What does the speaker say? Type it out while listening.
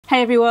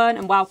Hey everyone,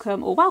 and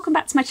welcome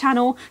back to my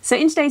channel. So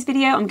in today's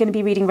video I'm going to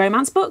be reading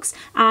romance books,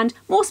 and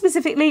more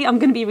specifically I'm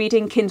going to be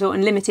reading Kindle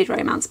Unlimited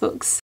romance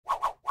books.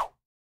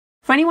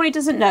 For anyone who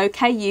doesn't know,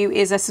 KU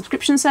is a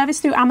subscription service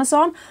through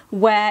Amazon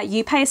where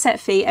you pay a set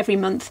fee every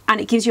month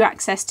and it gives you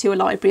access to a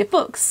library of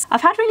books.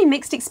 I've had really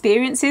mixed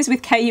experiences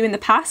with KU in the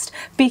past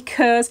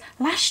because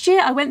last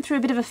year I went through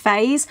a bit of a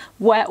phase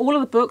where all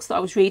of the books that I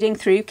was reading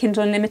through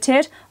Kindle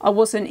Unlimited I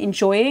wasn't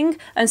enjoying,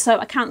 and so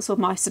I cancelled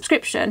my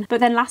subscription.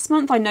 But then last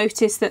month I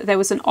noticed that there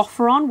was an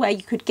offer on where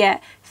you could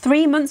get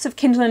 3 months of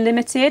Kindle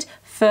Unlimited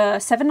for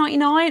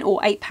 £7.99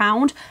 or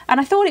 £8, and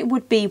I thought it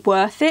would be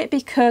worth it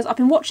because I've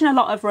been watching a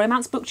lot of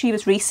romance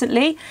booktubers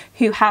recently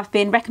who have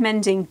been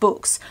recommending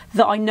books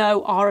that I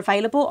know are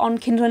available on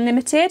Kindle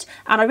Unlimited,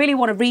 and I really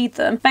want to read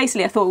them.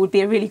 Basically I thought it would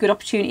be a really good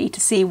opportunity to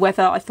see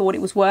whether I thought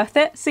it was worth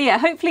it. So yeah,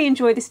 hopefully you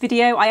enjoy this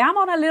video. I am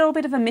on a little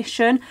bit of a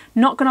mission,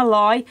 not gonna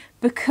lie,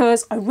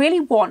 because I really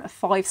want a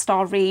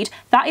 5-star read.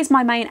 That is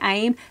my main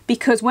aim,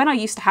 because when I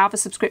used to have a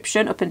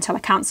subscription up until I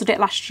cancelled it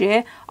last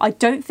year, I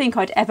don't think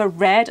I'd ever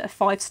read a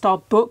 5-star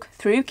book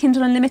through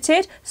Kindle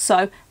Unlimited.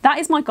 So that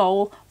is my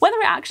goal. Whether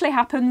it actually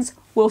happens,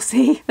 we'll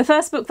see. The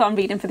first book that I'm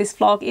reading for this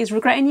vlog is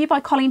Regretting You by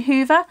Colleen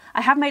Hoover.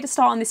 I have made a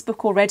start on this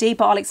book already,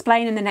 but I'll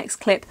explain in the next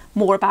clip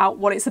more about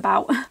what it's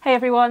about. Hey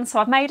everyone, so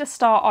I've made a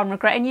start on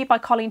Regretting You by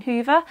Colleen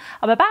Hoover.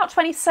 I'm about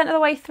 20% of the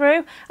way through,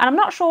 and I'm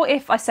not sure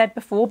if I said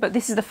before, but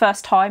this is the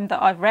first time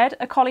that I've read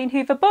a Colleen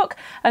Hoover book,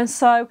 and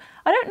so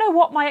I don't know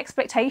what my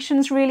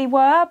expectations really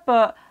were,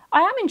 but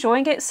I am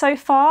enjoying it so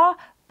far.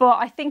 But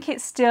I think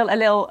it's still a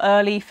little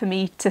early for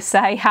me to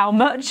say how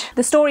much.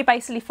 The story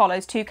basically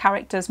follows two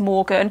characters,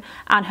 Morgan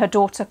and her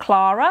daughter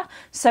Clara.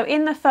 So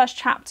in the first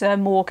chapter,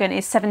 Morgan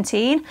is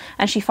 17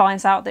 and she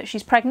finds out that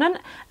she's pregnant,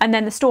 and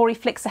then the story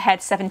flicks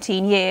ahead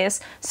 17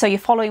 years. So you're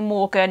following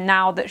Morgan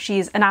now that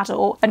she's an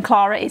adult, and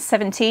Clara is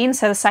 17,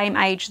 so the same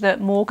age that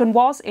Morgan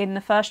was in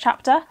the first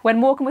chapter. When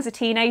Morgan was a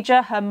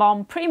teenager, her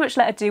mom pretty much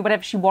let her do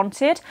whatever she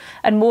wanted,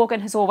 and Morgan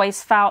has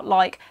always felt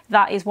like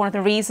that is one of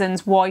the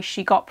reasons why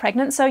she got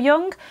pregnant so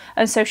young.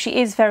 And so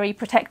she is very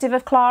protective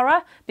of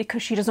Clara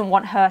because she doesn't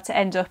want her to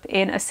end up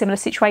in a similar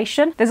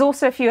situation. There's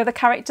also a few other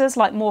characters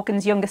like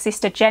Morgan's younger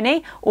sister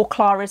Jenny, or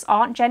Clara's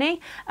aunt Jenny,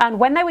 and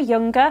when they were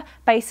younger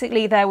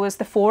basically there was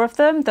the 4 of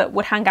them that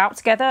would hang out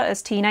together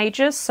as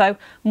teenagers, so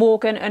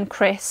Morgan and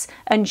Chris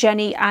and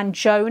Jenny and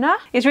Jonah.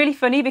 It's really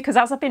funny because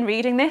as I've been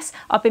reading this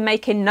I've been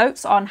making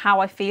notes on how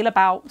I feel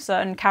about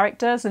certain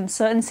characters and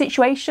certain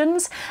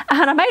situations,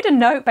 and I made a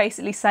note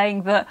basically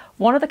saying that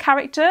one of the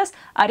characters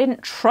I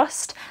didn't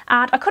trust,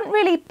 and I couldn't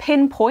really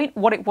pinpoint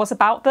what it was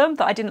about them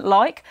that I didn't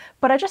like,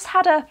 but I just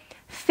had a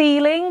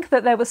feeling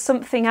that there was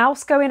something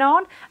else going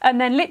on. And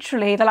then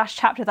literally the last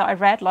chapter that I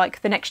read,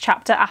 like the next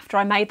chapter after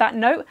I made that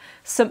note,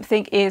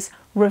 something is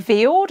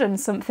revealed and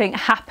something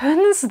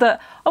happens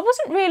that I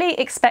wasn't really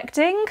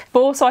expecting, but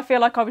also I feel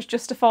like I was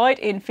justified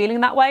in feeling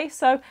that way.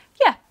 So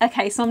yeah,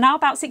 okay, so I'm now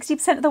about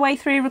 60% of the way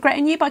through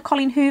Regretting You by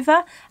Colleen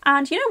Hoover,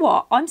 and you know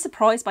what, I'm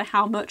surprised by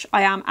how much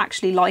I am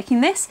actually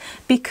liking this,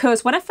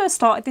 because when I first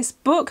started this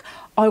book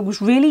I was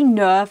really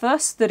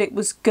nervous that it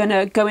was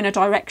gonna go in a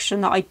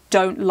direction that I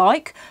don't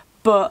like,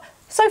 but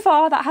so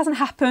far that hasn't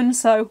happened,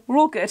 so we're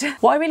all good.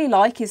 What I really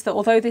like is that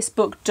although this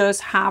book does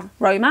have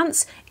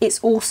romance, it's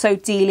also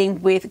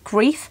dealing with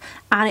grief,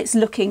 and it's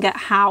looking at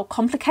how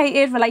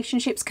complicated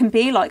relationships can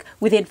be, like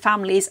within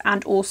families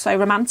and also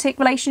romantic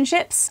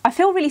relationships. I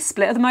feel really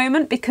split at the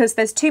moment because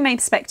there's 2 main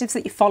perspectives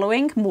that you're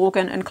following,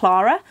 Morgan and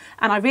Clara,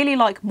 and I really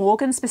like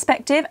Morgan's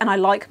perspective and I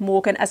like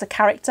Morgan as a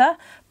character,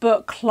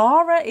 but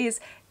Clara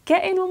is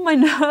getting on my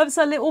nerves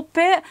a little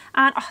bit.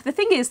 And the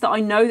thing is that I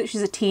know that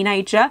she's a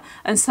teenager,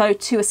 and so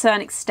to a certain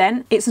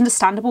extent it's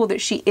understandable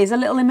that she is a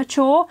little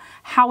immature.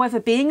 However,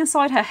 being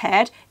inside her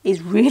head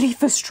is really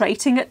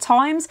frustrating at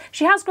times.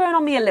 She has grown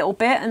on me a little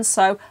bit, and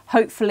so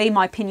hopefully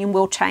my opinion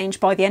will change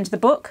by the end of the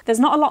book. There's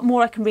not a lot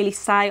more I can really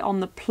say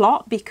on the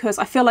plot because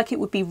I feel like it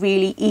would be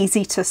really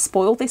easy to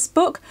spoil this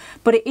book,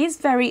 but it is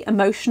very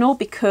emotional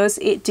because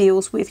it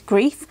deals with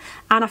grief,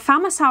 and I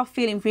found myself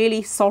feeling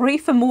really sorry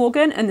for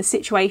Morgan and the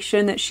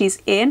situation that she's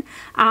in,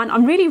 and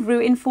I'm really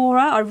rooting for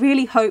her. I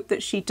really hope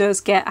that she does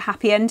get a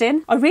happy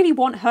ending. I really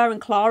want her and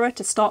Clara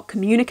to start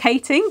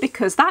communicating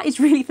because that is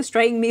really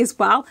frustrating me as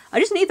well. I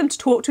just need them to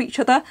talk to each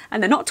other,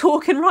 and they're not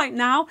talking right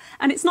now,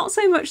 and it's not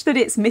so much that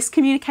it's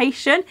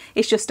miscommunication,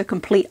 it's just a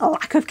complete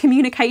lack of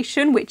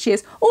communication, which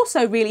is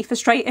also really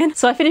frustrating.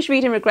 So I finished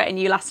reading Regretting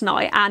You last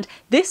night, and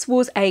this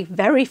was a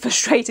very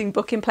frustrating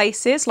book in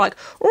places, like,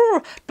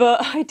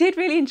 but I did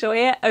really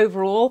enjoy it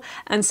overall,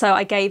 and so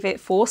I gave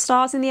it 4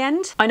 stars in the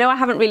end. I know I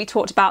haven't haven't really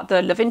talked about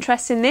the love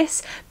interest in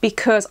this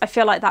because I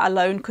feel like that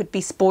alone could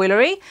be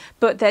spoilery,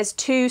 but there's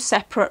two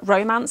separate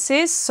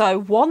romances. So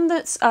one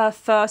that's a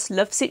first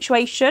love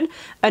situation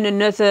and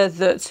another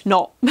that's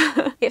not.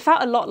 It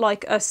felt a lot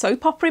like a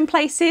soap opera in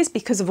places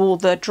because of all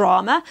the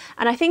drama,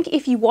 and I think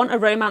if you want a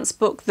romance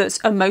book that's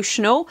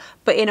emotional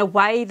but in a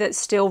way that's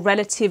still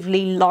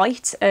relatively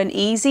light and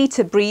easy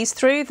to breeze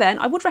through, then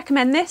I would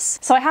recommend this.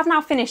 So I have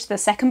now finished the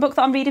second book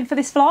that I'm reading for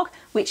this vlog,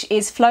 which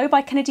is Flow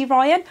by Kennedy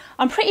Ryan.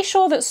 I'm pretty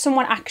sure that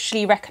someone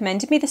actually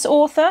recommended me this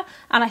author,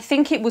 and I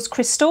think it was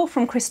Crystal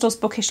from Crystal's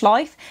Bookish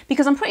Life,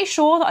 because I'm pretty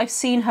sure that I've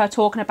seen her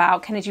talking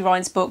about Kennedy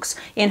Ryan's books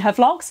in her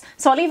vlogs.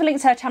 So I'll leave a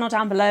link to her channel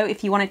down below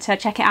if you wanted to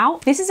check it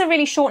out. This is a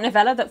really short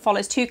novella that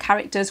follows two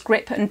characters,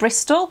 Grip and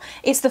Bristol.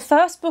 It's the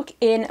first book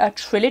in a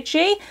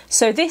trilogy,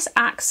 so this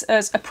acts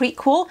as a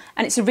prequel,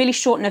 and it's a really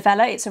short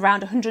novella. It's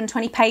around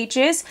 120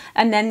 pages,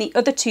 and then the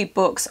other two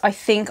books I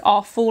think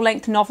are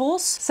full-length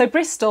novels. So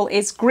Bristol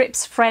is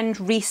Grip's friend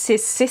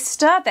Reese's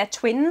sister. They're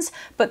twins,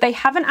 but they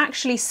haven't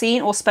actually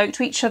seen or spoke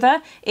to each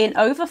other in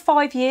over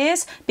 5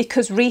 years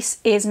because Reese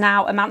is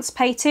now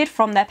emancipated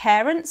from their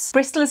parents.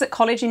 Bristol is at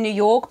college in New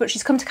York, but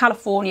she's come to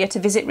California to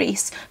visit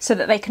Reese so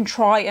that they can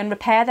try and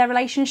repair their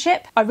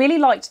relationship. I really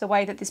liked the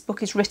way that this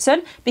book is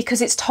written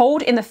because it's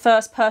told in the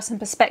first person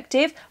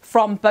perspective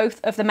from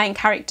both of the main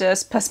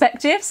characters'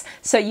 perspectives.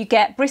 So you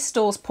get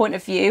Bristol's point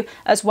of view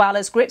as well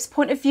as Grip's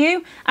point of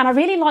view. And I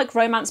really like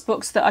romance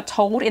books that are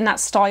told in that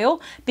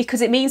style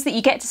because it means that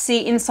you get to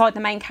see inside the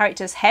main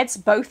characters' heads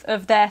both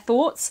of their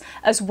thoughts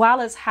as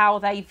well as how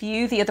they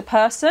view the other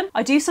person.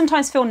 I do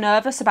sometimes feel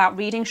nervous about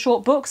reading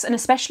short books, and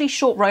especially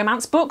short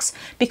romance books,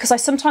 because I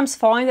sometimes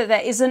find that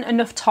there isn't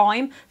enough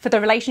time for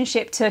the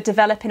relationship to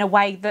develop in a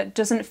way that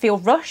doesn't feel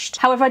rushed.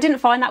 However, I didn't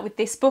find that with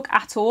this book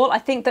at all. I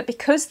think that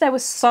because there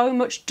was so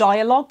much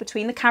dialogue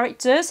between the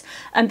characters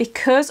and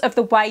because of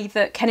the way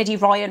that Kennedy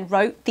Ryan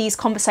wrote these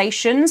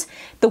conversations,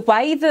 the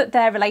way that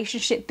their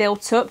relationship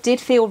built up did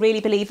feel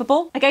really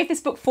believable. I gave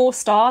this book 4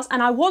 stars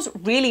and I was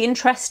really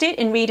interested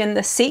in reading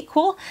the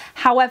sequel.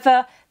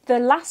 However, the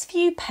last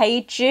few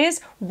pages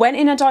went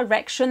in a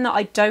direction that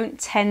I don't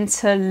tend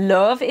to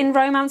love in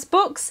romance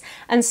books,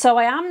 and so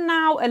I am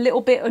now a little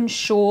bit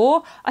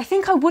unsure. I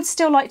think I would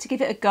still like to give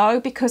it a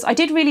go because I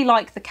did really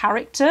like the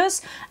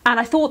characters and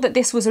I thought that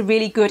this was a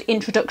really good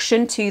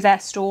introduction to their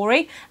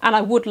story, and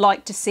I would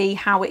like to see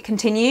how it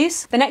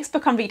continues. The next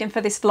book I'm reading for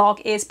this vlog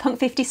is Punk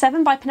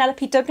 57 by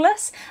Penelope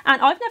Douglas,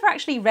 and I've never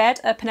actually read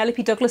a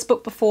Penelope Douglas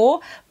book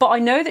before, but I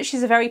know that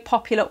she's a very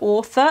popular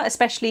author,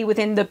 especially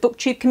within the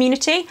booktube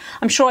community.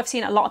 I'm sure I've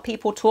seen a lot of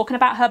people talking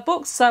about her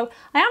books, so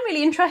I am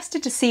really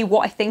interested to see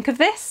what I think of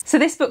this. So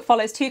this book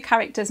follows two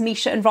characters,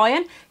 Misha and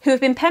Ryan, who have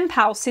been pen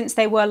pals since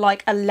they were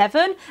like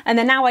 11 and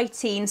they're now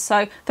 18.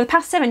 So for the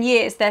past 7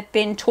 years they've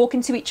been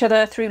talking to each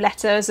other through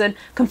letters and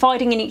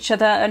confiding in each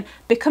other and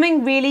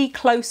becoming really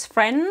close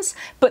friends,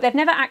 but they've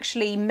never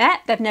actually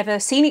met, they've never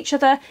seen each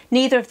other,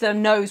 neither of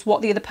them knows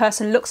what the other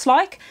person looks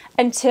like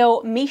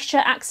until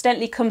Misha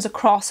accidentally comes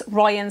across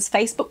Ryan's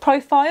Facebook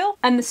profile,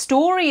 and the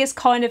story is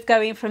kind of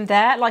going from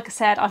there. Like I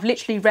said, I've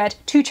literally read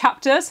 2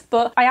 chapters,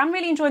 but I am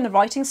really enjoying the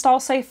writing style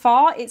so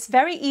far. It's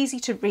very easy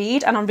to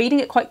read and I'm reading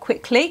it quite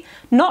quickly.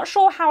 Not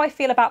sure how I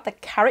feel about the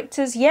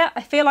characters yet.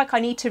 I feel like I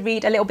need to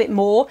read a little bit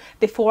more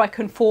before I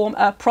can form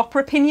a proper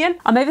opinion.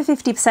 I'm over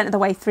 50% of the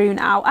way through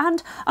now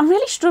and I'm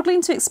really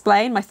struggling to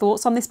explain my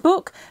thoughts on this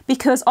book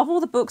because of all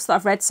the books that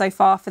I've read so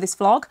far for this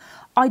vlog,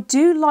 I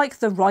do like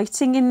the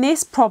writing in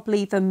this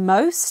probably the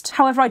most.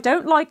 However, I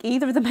don't like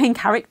either of the main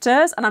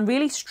characters and I'm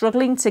really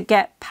struggling to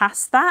get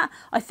past that.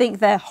 I think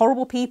they're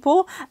horrible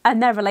people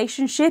and their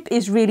relationship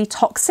is really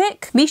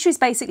toxic. Misha is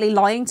basically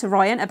lying to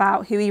Ryan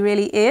about who he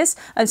really is,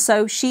 and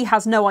so she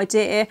has no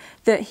idea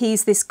that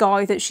he's this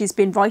guy that she's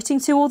been writing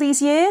to all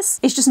these years.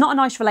 It's just not a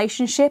nice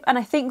relationship, and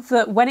I think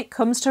that when it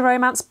comes to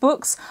romance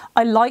books,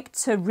 I like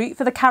to root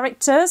for the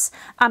characters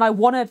and I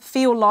want to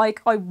feel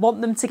like I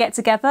want them to get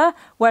together,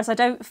 whereas I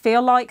don't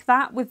feel like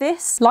that with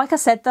this. Like I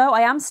said though,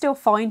 I am still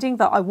finding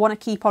that I want to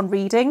keep on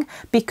reading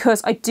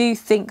because I do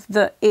think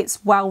that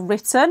it's well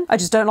written. I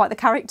just don't like the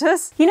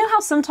characters. You know how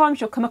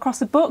sometimes you'll come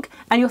across a book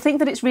and you'll think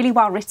that it's really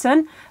well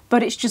written,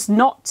 but it's just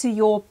not to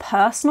your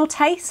personal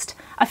taste?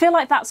 I feel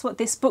like that's what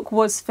this book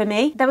was for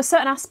me. There were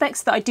certain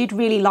aspects that I did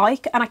really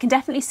like, and I can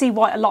definitely see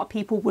why a lot of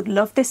people would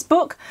love this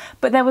book,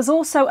 but there was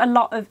also a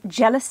lot of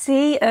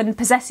jealousy and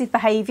possessive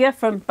behaviour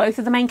from both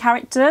of the main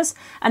characters,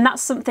 and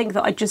that's something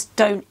that I just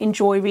don't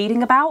enjoy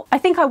reading about. I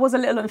think I was a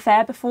little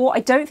unfair before.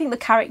 I don't think the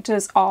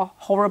characters are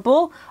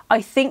horrible.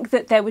 I think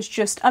that there was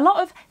just a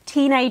lot of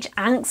teenage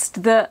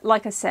angst that,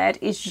 like I said,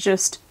 is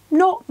just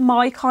not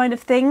my kind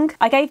of thing.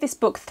 I gave this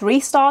book 3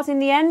 stars in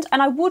the end,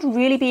 and I would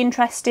really be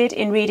interested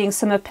in reading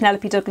some of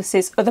Penelope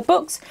Douglas's other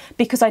books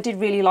because I did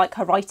really like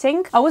her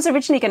writing. I was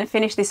originally going to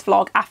finish this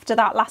vlog after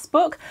that last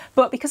book,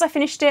 but because I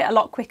finished it a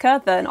lot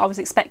quicker than I was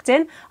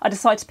expecting, I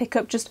decided to pick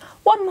up just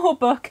one more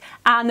book,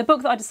 and the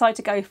book that I decided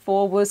to go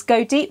for was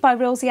Go Deep by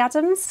Rilsey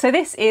Adams. So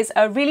this is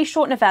a really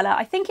short novella.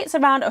 I think it's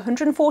around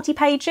 140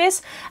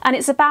 pages, and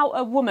it's about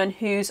a woman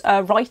who's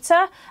a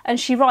writer, and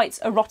she writes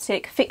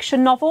erotic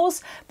fiction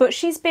novels, but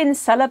she's been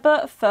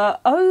celibate for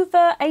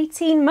over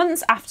 18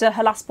 months after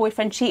her last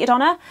boyfriend cheated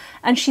on her,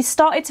 and she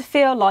started to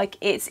feel like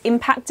it's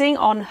impacting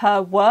on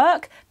her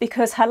work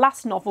because her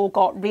last novel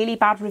got really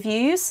bad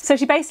reviews. So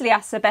she basically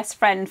asked her best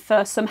friend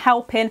for some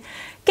help in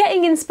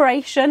getting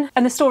inspiration,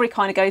 and the story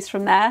kind of goes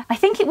from there. I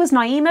think it was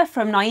Naima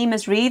from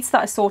Naima's Reads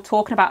that I saw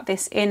talking about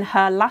this in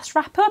her last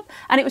wrap up,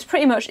 and it was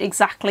pretty much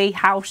exactly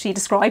how she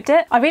described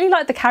it. I really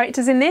liked the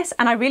characters in this,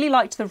 and I really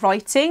liked the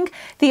writing.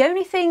 The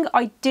only thing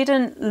I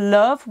didn't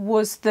love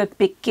was the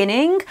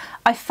beginning.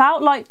 I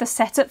felt like the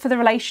setup for the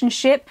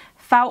relationship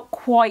felt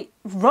quite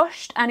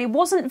rushed and it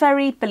wasn't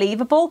very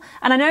believable,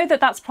 and I know that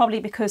that's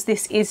probably because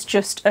this is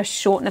just a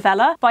short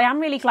novella, but I am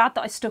really glad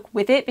that I stuck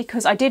with it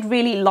because I did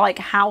really like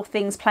how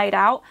things played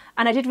out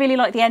and I did really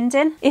like the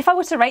ending. If I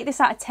were to rate this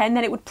out of 10,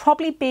 then it would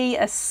probably be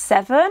a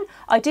 7.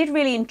 I did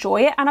really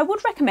enjoy it and I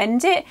would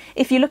recommend it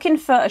if you're looking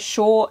for a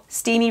short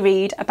steamy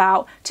read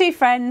about 2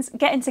 friends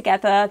getting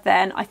together.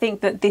 Then I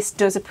think that this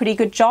does a pretty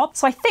good job.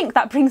 So I think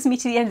that brings me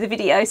to the end of the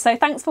video, so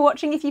thanks for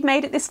watching if you've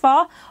made it this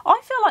far.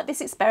 I feel like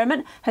this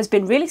experiment has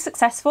been really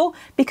successful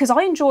because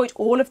I enjoyed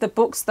all of the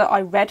books that I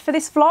read for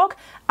this vlog,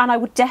 and I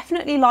would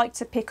definitely like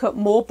to pick up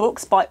more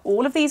books by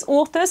all of these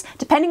authors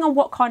depending on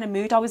what kind of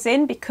mood I was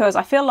in, because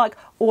I feel like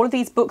all of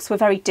these books were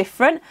very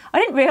different. I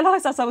didn't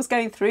realise as I was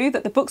going through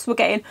that the books were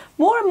getting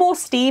more and more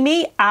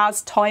steamy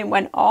as time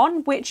went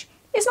on, which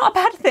is not a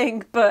bad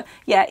thing. But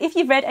yeah, if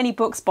you've read any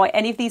books by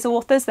any of these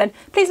authors, then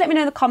please let me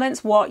know in the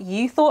comments what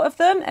you thought of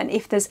them and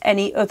if there's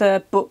any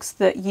other books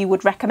that you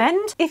would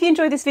recommend. If you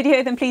enjoyed this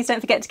video, then please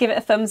don't forget to give it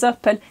a thumbs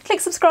up and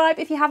click subscribe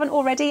if you haven't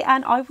already,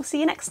 and I will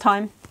see you next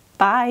time.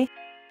 Bye.